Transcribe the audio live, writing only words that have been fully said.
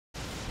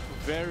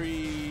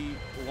very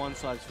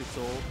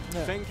one-size-fits-all.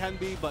 Yeah. Feng can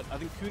be, but I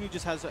think Kuni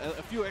just has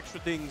a few extra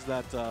things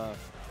that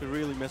could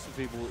really mess with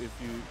people if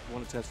you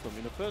want to test them.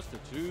 In the first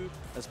two,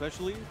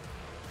 especially,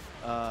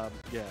 yeah,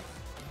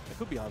 it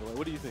could be either way.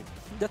 What do you think?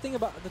 The thing,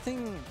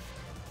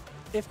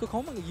 if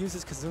KOKKOMA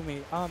uses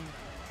Kazumi,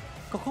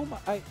 KOKKOMA,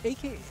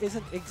 AK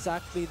isn't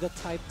exactly the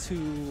type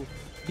to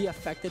be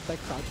affected by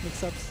crouch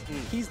mix-ups.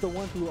 He's the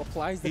one who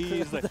applies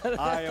the crouch.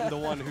 I am the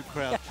one who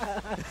crouches.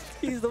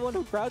 He's the one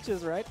who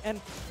crouches, right? And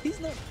he's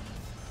not...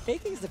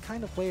 AK is the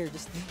kind of player,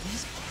 just he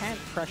just can't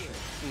pressure.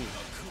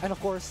 And of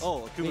course...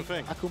 Oh, Akuma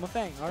Feng. Akuma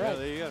Feng, all right. Yeah,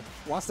 there you go.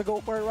 Wants to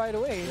go for it right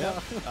away. Yeah,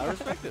 I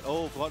respect it.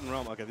 Oh, Forgotten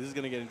Realm. Okay, this is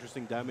going to get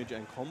interesting damage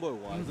and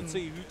combo-wise. Let's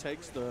see who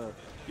takes the...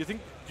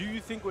 Do you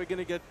think we're going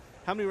to get...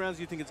 How many rounds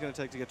do you think it's going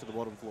to take to get to the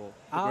bottom floor?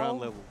 The ground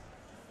level?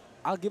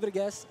 I'll give it a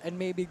guess and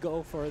maybe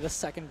go for the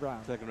second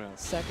round. Second round.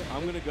 Second.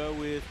 I'm going to go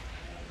with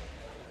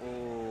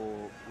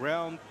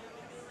round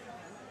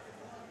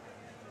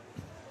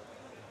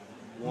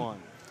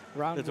 1.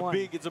 Round one.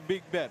 It's a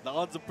big bet. The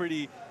odds are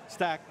pretty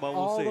stacked, but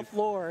we'll see. All the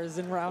floors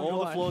in round one.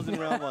 All the floors in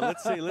round 1.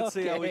 Let's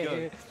see how we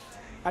go.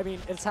 I mean,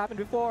 it's happened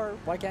before.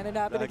 Why can't it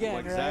happen again,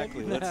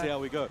 exactly. Right? Let's see how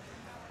we go.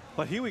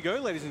 But here we go,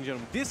 ladies and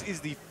gentlemen. This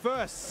is the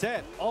first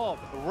set of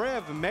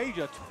Rev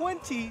Major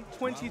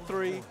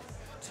 2023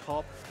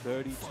 Top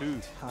 32.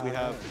 We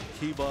have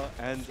Kiba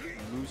and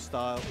Moose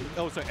style.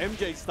 Oh, sorry,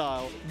 MJ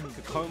style.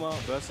 KOKKOMA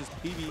versus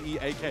PBE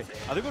AK. I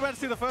think we're about to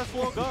see the first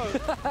floor go.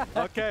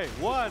 Okay,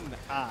 1.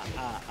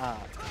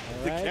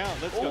 The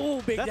count. Let's go.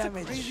 Oh, big That's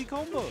damage. a crazy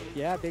combo.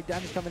 Yeah, big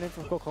damage coming in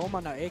from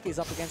KOKKOMA. Now AK is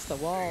up against the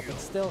wall, but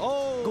still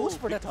goes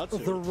for Tatsu.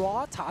 the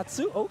raw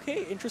Tatsu.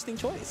 Okay, interesting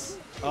choice.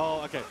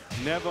 Oh, okay.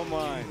 Never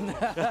mind.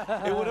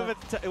 it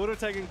would have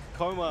taken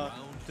KOKKOMA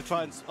to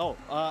try and...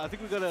 I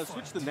think we've got to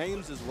switch the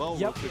names as well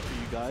real quick for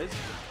you guys.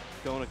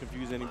 Don't want to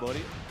confuse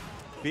anybody.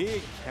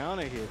 Big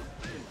counter hit.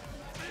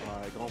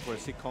 Alright, going for a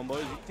sick combo.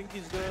 You think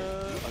he's going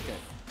to... Okay.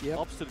 Yep.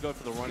 Opts to go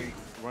for the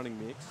running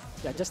mix.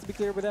 Yeah, just to be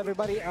clear with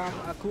everybody,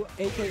 AK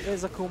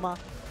is Akuma.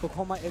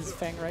 KOKKOMA is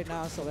Feng right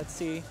now, so let's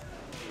see.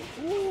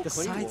 Ooh, the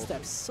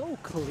sidestep so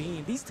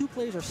clean. These two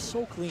players are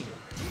so clean.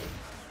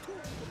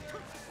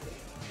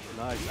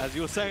 Nice. As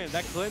you were saying,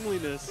 that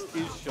cleanliness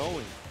is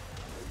showing.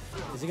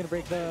 Is he going to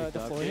break the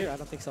floor here? I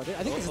don't think so. I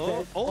think it's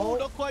dead. Oh,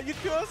 not quite. You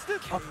cursed it.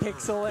 A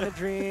pixel and a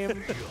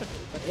dream.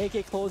 But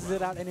AK closes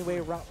it out anyway.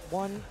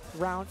 One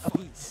round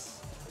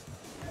apiece.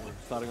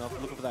 Starting off,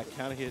 looking for that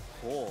counter hit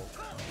fall.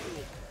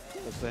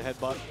 Goes for the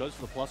headbutt, goes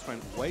for the plus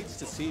frame, waits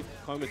to see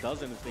if KOKKOMA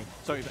does anything.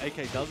 Sorry, if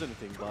AK does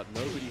anything, but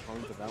nobody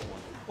homes at that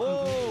one.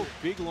 Oh,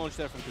 big launch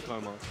there from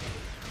KOKKOMA.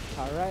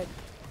 All right.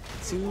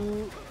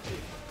 To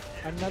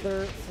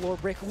another floor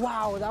break.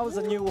 Wow, that was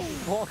a new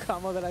wall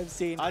combo that I've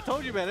seen. I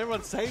told you, man,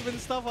 everyone's saving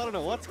stuff. I don't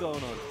know what's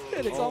going on.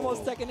 And it's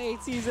almost Tekken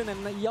 8 season,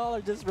 and y'all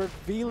are just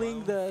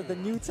revealing the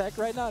new tech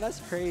right now. That's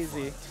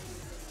crazy.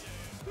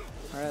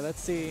 All right,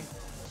 let's see.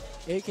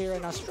 AK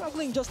right now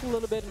struggling just a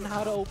little bit in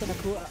how to open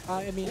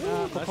KOKKOMA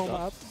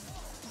up.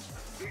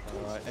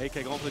 All right,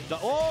 AK going for the...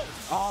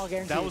 Oh,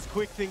 guaranteed. That was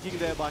quick thinking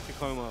there by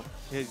KOKKOMA.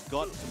 He's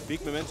got some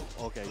big momentum.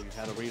 Okay, you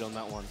had a read on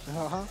that one.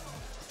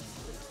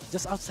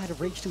 Just outside of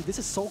Rage 2. This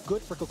is so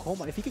good for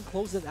KOKKOMA. If he can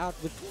close it out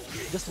with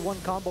just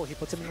one combo, he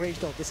puts him in Rage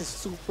 2. This is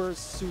super,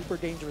 super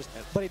dangerous.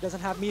 But he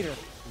doesn't have meter.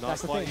 Not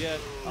That's quite the thing. yet.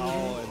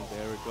 Oh, and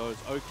there it goes.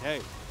 Okay.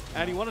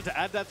 And he wanted to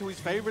add that to his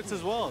favorites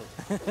as well.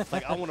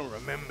 Like, I want to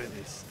remember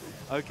this.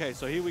 Okay,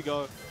 so here we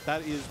go.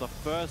 That is the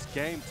first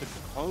game to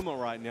KOKKOMA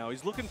right now.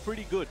 He's looking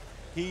pretty good.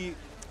 He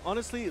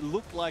honestly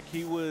looked like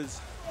he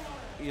was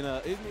in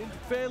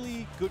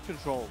fairly good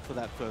control for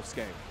that first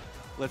game.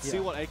 Let's see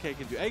what AK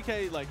can do.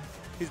 AK, like,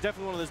 he's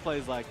definitely one of those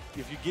players, like,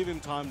 if you give him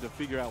time to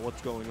figure out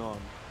what's going on,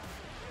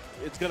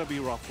 it's going to be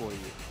rough for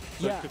you.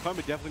 So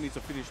KOKKOMA definitely needs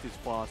to finish this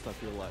fast, I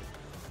feel like.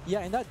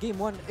 Yeah, in that game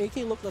 1, AK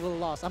looked a little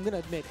lost. I'm going to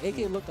admit,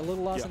 AK looked a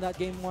little lost in that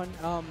game 1.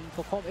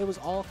 KOKKOMA, it was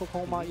all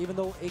KOKKOMA, even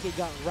though AK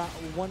got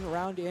one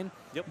round in.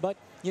 But,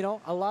 you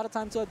know, a lot of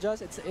time to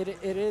adjust. It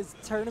is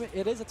tournament.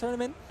 It is a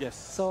tournament. Yes.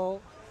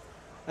 So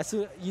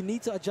you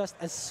need to adjust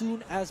as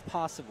soon as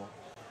possible.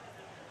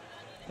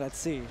 Let's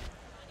see.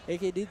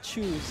 AK did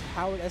choose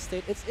Howard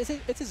Estate. It's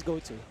his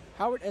go-to.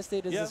 Howard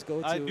Estate is his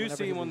go-to. I do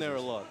see him on there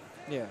a lot.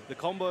 Yeah. The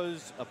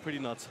combos are pretty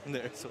nuts on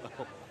there as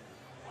well.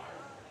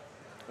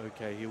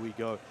 Okay, here we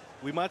go.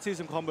 We might see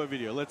some combo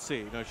video. Let's see.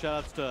 You know,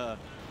 shout outs to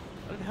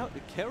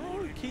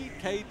Kero?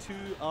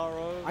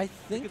 K2RO? I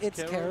think it's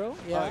Kero.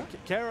 Yeah.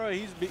 Kero,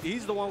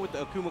 he's the one with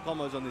the Akuma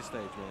combos on this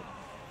stage, man.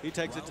 He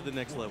takes it to the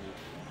next level.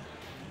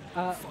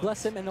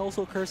 Bless him and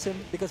also curse him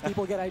because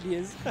people get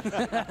ideas. Alright,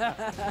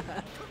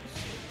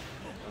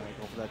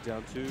 go for that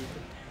down two.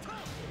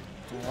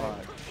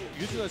 Alright.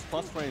 Using those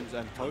plus frames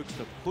and pokes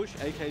to push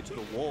AK to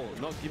the wall,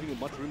 not giving him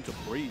much room to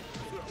breathe.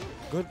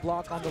 Good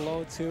block on the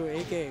low too.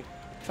 AK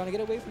trying to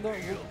get away from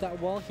that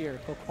wall here.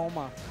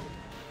 KOKKOMA.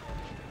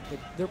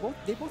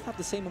 They both have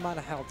the same amount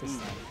of health this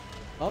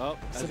time.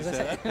 As you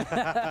said.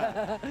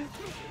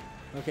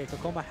 Okay,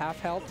 KOKKOMA half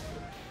health.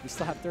 We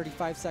still have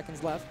 35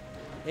 seconds left.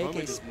 AK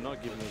just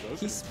not giving those open.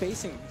 He's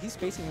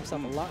spacing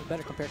himself a lot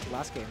better compared to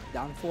last game.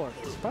 Down 4.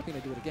 He's probably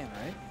gonna do it again,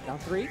 right? Down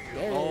 3.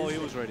 There it is. Oh, he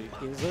was ready.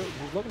 He was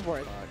looking for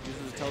it.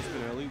 Uses his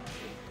tailspin early.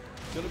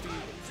 It's gonna be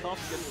tough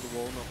to get to the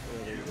wall.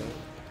 There you go.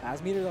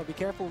 As meter though, be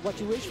careful what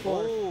you wish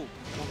for. Oh,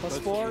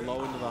 1+4.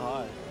 Low into the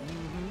high.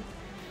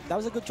 That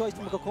was a good choice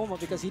from KKOKKOMA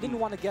because he didn't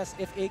want to guess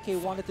if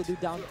AK wanted to do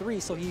down 3,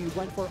 so he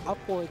went for up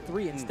forward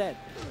 3 instead.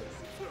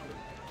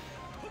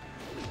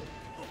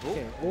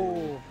 Okay.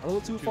 Oh, a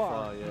little too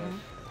far. Yeah.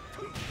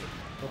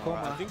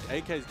 I think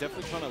AK is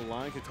definitely trying to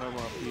line KKOKKOMA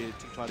up here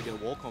to try to get a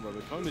wall combo,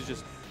 but KKOKOMA is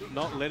just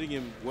not letting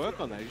him work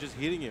on that. He's just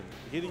hitting him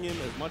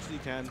as much as he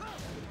can.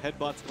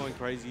 Headbutts going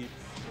crazy.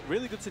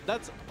 Really good.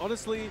 That's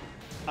honestly,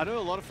 I know a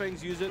lot of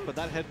fans use it, but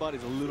that headbutt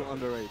is a little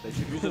underrated. They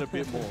should use it a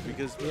bit more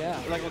because,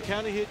 like on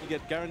counter hit, you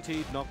get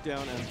guaranteed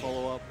knockdown and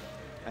follow up,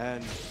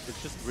 and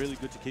it's just really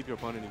good to keep your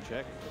opponent in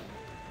check.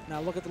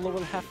 Now look at the lower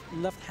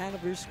left hand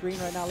of your screen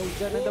right now, ladies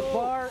and gentlemen. The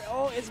bar,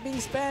 it's being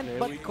spent,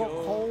 but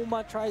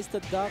KKOKKOMA tries to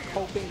duck,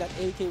 hoping that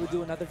AK would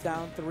do another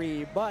down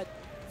 3, but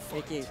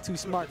AK too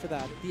smart for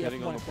that.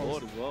 Getting on the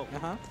board as well.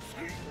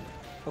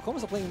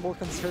 KKOKKOMA's playing more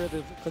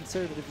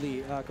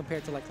conservatively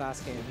compared to like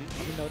last game.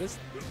 Have you noticed?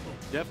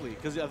 Definitely,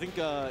 because I think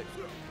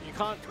you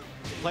can't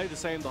play the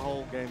same the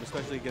whole game,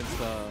 especially against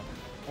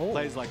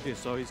plays like this.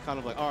 So he's kind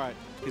of like, all right,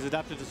 he's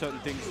adapted to certain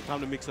things. Time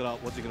to mix it up.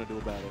 What's he gonna do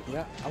about it?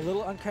 Yeah, a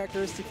little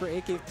uncharacteristic for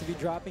AK to be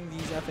dropping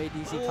these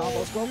FADC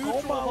combos.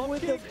 KKOKKOMA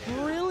with a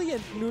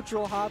brilliant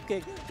neutral hop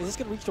kick. Is this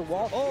gonna reach the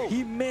wall?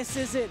 He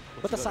misses it,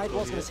 but the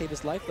sidewall's gonna save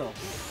his life though.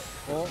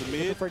 The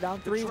mid for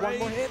down 3, one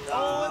more hit. And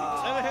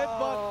a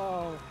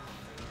headbutt.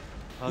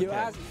 You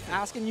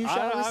asking, you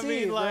shall receive, I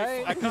mean, like,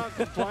 right? I can't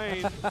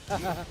complain.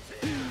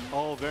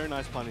 Very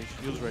nice punish.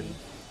 He was ready.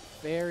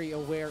 Very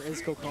aware is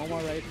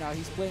KKOKKOMA right now.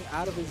 He's playing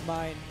out of his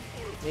mind.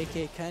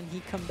 AK, can he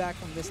come back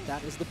from this?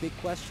 That is the big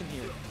question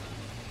here.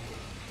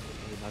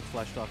 Nice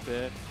flash off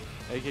there.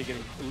 AK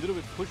getting a little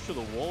bit pushed to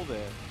the wall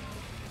there.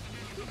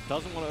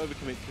 Doesn't want to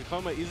overcommit.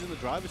 KKOKKOMA is in the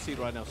driver's seat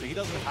right now, so he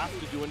doesn't have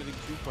to do anything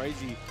too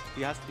crazy.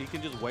 He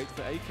can just wait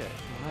for AK.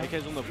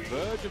 AK's on the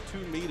verge of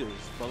 2 meters,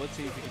 but let's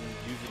see if he can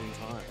use it in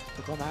time.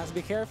 KKOKKOMA has to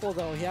be careful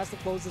though. He has to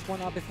close this one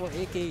out before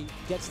AK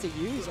gets to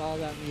use all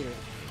that meter.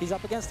 He's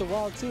up against the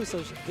wall too,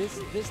 so this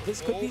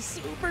could be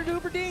super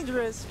duper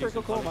dangerous for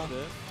KKOKKOMA.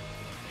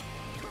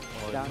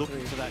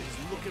 Looking for that. He's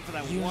looking for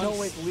that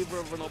one sliver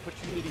of an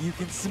opportunity. You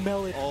can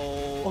smell it.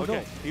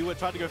 Okay. No. He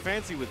tried to go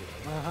fancy with it.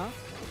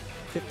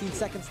 15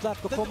 seconds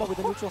left. KKOKKOMA with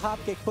a neutral hop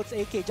kick puts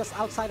AK just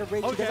outside of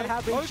range. He doesn't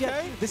have range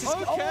yet. This is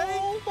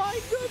oh my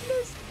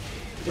goodness!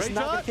 This is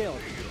not gonna kill.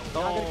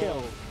 Not gonna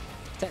kill.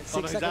 6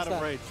 seconds he's out left.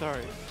 of range.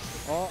 Sorry.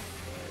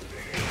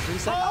 3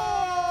 seconds.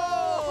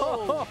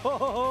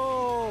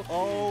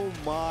 Oh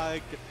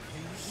my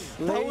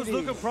god. That was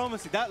looking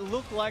promising. That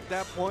looked like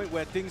that point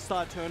where things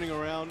start turning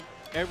around.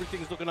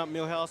 Everything's looking up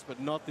Millhouse, but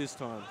not this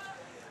time.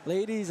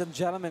 Ladies and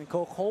gentlemen,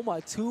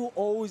 KKOKKOMA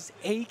 2-0's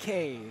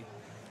AK.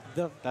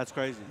 That's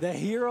crazy. The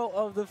hero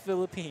of the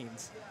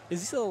Philippines.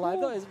 Is he still alive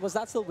though? Was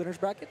that still winner's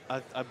bracket?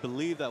 I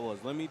believe that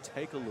was. Let me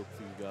take a look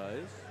for you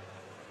guys.